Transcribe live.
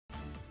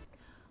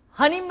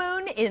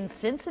Honeymoon in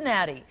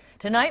Cincinnati.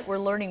 Tonight we're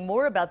learning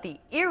more about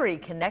the eerie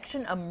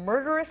connection a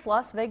murderous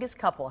Las Vegas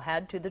couple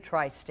had to the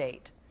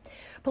tri-state.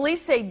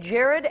 Police say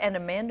Jerad and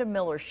Amanda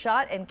Miller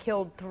shot and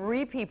killed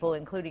 3 people,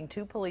 including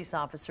 2 police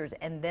officers,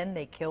 and then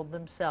they killed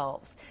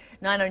themselves.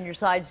 9 on Your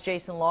Side's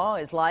Jason Law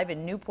is live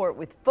in Newport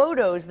with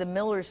photos the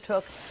Millers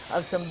took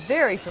of some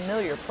very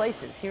familiar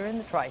places here in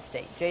the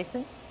tri-state.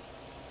 Jason?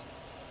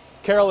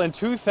 Carol, in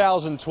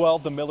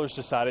 2012, the Millers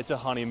decided to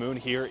honeymoon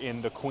here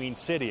in the Queen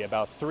City,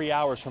 about 3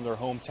 hours from their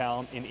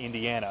hometown in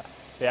Indiana.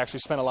 They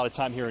actually spent a lot of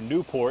time here in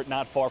Newport,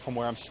 not far from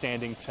where I'm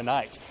standing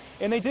tonight.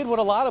 And they did what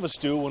a lot of us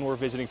do when we're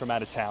visiting from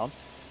out of town.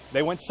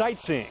 They went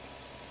sightseeing.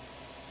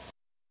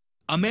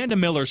 Amanda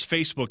Miller's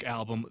Facebook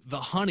album, The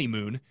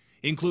Honeymoon,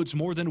 includes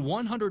more than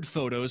 100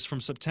 photos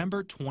from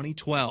September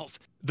 2012.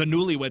 The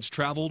newlyweds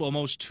traveled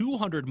almost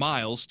 200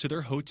 miles to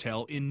their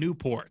hotel in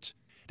Newport.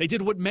 They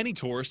did what many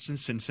tourists in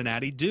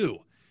Cincinnati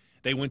do.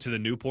 They went to the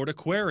Newport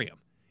Aquarium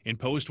and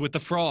posed with the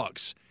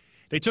frogs.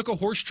 They took a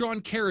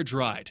horse-drawn carriage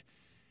ride,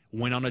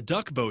 went on a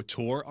duck boat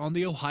tour on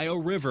the Ohio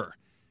River,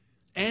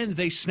 and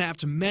they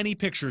snapped many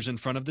pictures in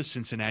front of the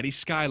Cincinnati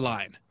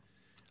skyline.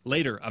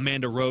 Later,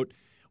 Amanda wrote,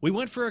 "We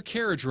went for a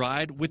carriage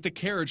ride with the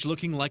carriage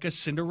looking like a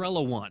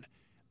Cinderella one.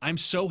 I'm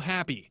so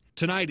happy.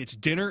 Tonight it's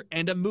dinner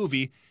and a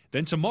movie,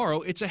 then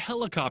tomorrow it's a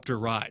helicopter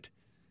ride."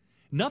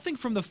 Nothing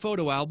from the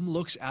photo album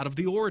looks out of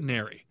the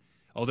ordinary,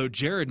 although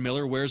Jerad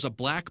Miller wears a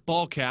black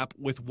ball cap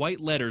with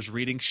white letters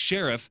reading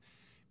Sheriff,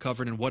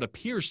 covered in what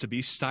appears to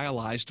be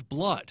stylized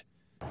blood.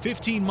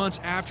 15 months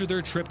after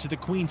their trip to the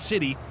Queen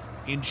City,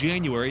 in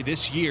January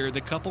this year, the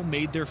couple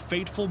made their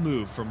fateful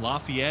move from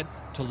Lafayette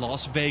to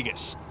Las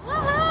Vegas.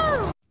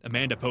 Woohoo!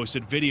 Amanda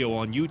posted video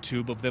on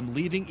YouTube of them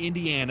leaving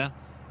Indiana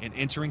and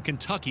entering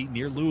Kentucky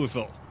near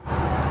Louisville.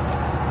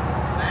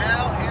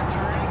 Now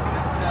entering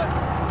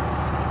Kentucky.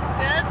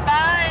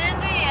 Goodbye,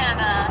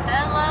 Indiana.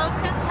 Hello,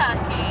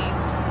 Kentucky.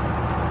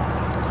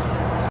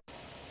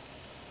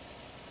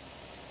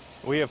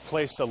 We have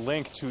placed a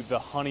link to the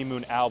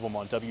Honeymoon album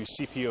on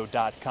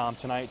WCPO.com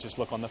tonight. Just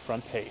look on the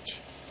front page.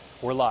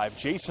 We're live.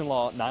 Jason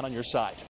Law, 9 on Your Side.